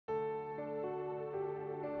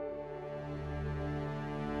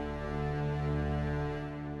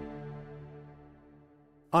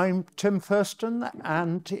I'm Tim Thurston,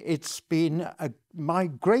 and it's been my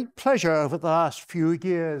great pleasure over the last few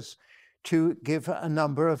years to give a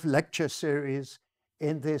number of lecture series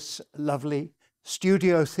in this lovely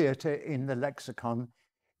studio theatre in the Lexicon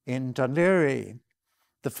in Dún Laoghaire.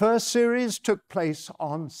 The first series took place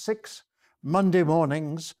on 6 Monday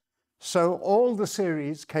mornings, so all the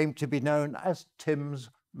series came to be known as Tim's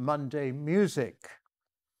Monday Music.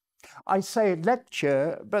 I say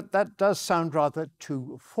lecture, but that does sound rather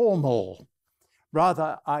too formal.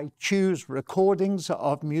 Rather, I choose recordings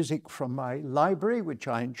of music from my library, which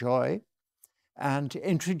I enjoy, and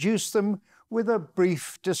introduce them with a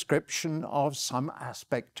brief description of some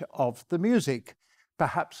aspect of the music,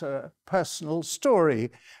 perhaps a personal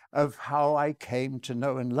story of how I came to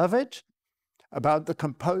know and love it, about the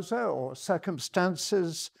composer or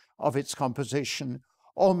circumstances of its composition,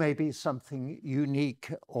 or maybe something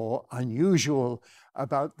unique or unusual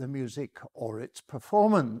about the music or its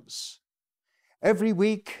performance. Every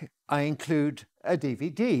week I include a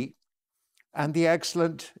DVD, and the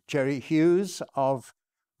excellent Jerry Hughes of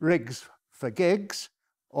Rigs for Gigs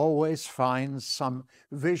always finds some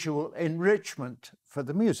visual enrichment for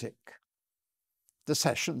the music. The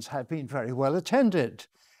sessions have been very well attended,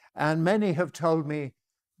 and many have told me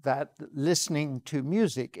that listening to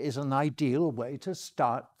music is an ideal way to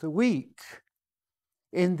start the week.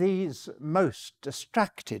 In these most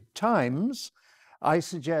distracted times, I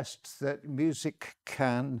suggest that music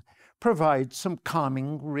can provide some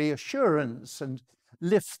calming reassurance and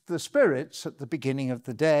lift the spirits at the beginning of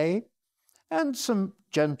the day, and some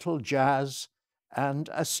gentle jazz and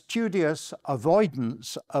a studious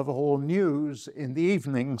avoidance of all news in the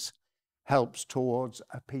evenings helps towards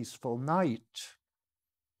a peaceful night.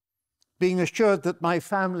 Being assured that my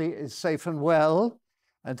family is safe and well,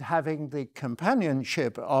 and having the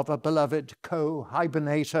companionship of a beloved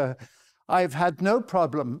co-hibernator, I've had no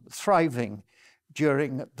problem thriving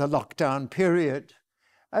during the lockdown period,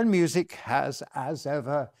 and music has, as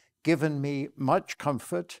ever, given me much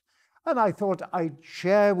comfort, and I thought I'd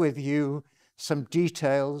share with you some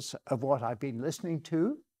details of what I've been listening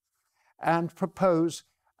to and propose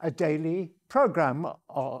a daily program,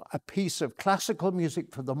 or a piece of classical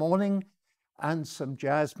music for the morning, and some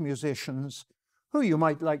jazz musicians who you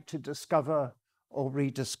might like to discover or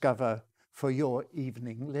rediscover for your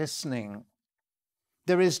evening listening.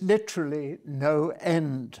 There is literally no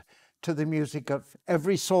end to the music of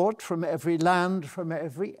every sort, from every land, from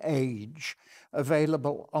every age,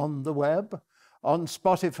 available on the web, on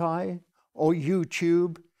Spotify or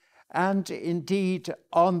YouTube, and indeed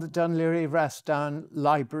on the Dún Laoghaire-Rathdown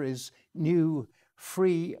Library's new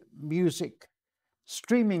free music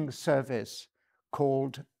streaming service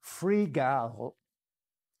called Freegal.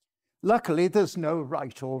 Luckily, there's no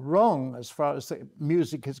right or wrong as far as the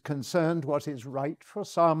music is concerned. What is right for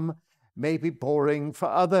some may be boring for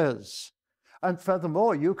others. And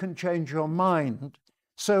furthermore, you can change your mind.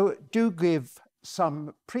 So do give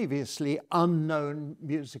some previously unknown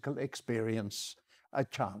musical experience a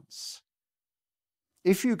chance.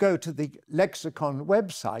 If you go to the Lexicon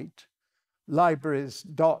website,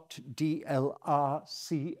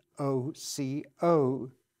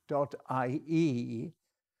 libraries.dlrcoco.ie,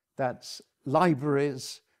 that's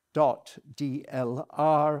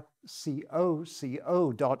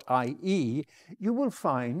libraries.dlrcoco.ie, you will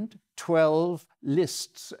find 12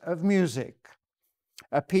 lists of music,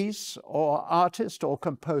 a piece or artist or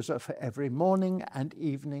composer for every morning and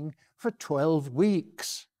evening for 12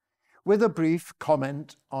 weeks, with a brief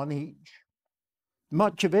comment on each.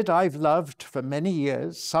 Much of it I've loved for many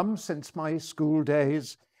years, some since my school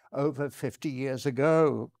days over 50 years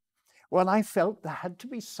ago, when I felt there had to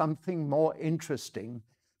be something more interesting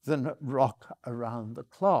than rock around the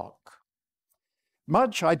clock.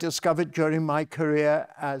 Much I discovered during my career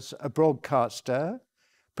as a broadcaster,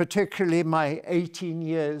 particularly my 18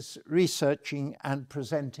 years researching and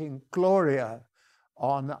presenting Gloria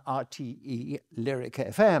on RTÉ Lyric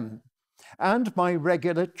FM, and my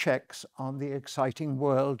regular checks on the exciting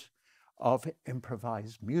world of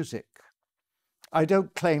improvised music. I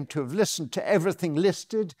don't claim to have listened to everything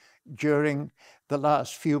listed during the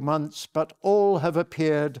last few months, but all have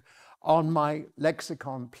appeared on my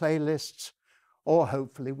Lexicon playlists, or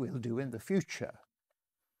hopefully will do in the future.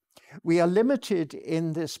 We are limited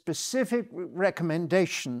in the specific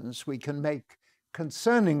recommendations we can make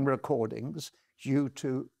concerning recordings due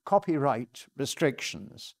to copyright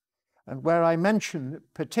restrictions. And where I mention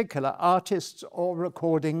particular artists or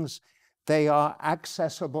recordings, they are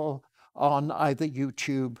accessible on either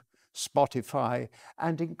YouTube, Spotify,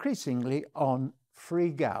 and increasingly on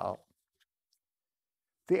Freegal.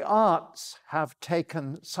 The arts have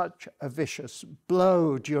taken such a vicious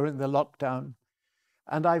blow during the lockdown,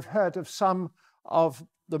 and I've heard of some of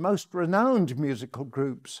the most renowned musical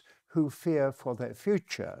groups who fear for their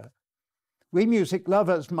future. We music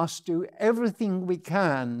lovers must do everything we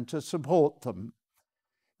can to support them.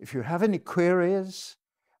 If you have any queries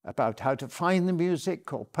about how to find the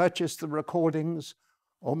music or purchase the recordings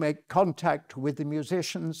or make contact with the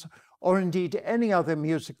musicians or indeed any other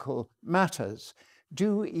musical matters,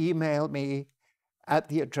 do email me at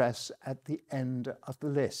the address at the end of the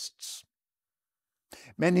lists.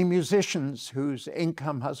 Many musicians whose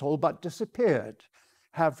income has all but disappeared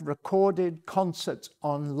have recorded concerts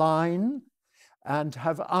online and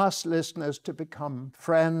have asked listeners to become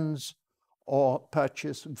friends or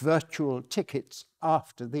purchase virtual tickets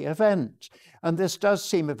after the event. And this does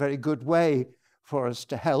seem a very good way for us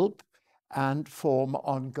to help and form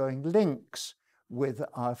ongoing links with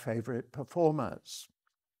our favorite performers.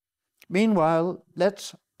 Meanwhile,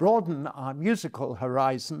 let's broaden our musical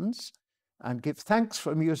horizons and give thanks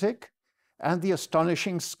for music and the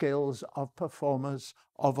astonishing skills of performers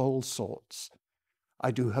of all sorts.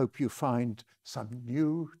 I do hope you find some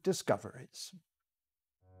new discoveries.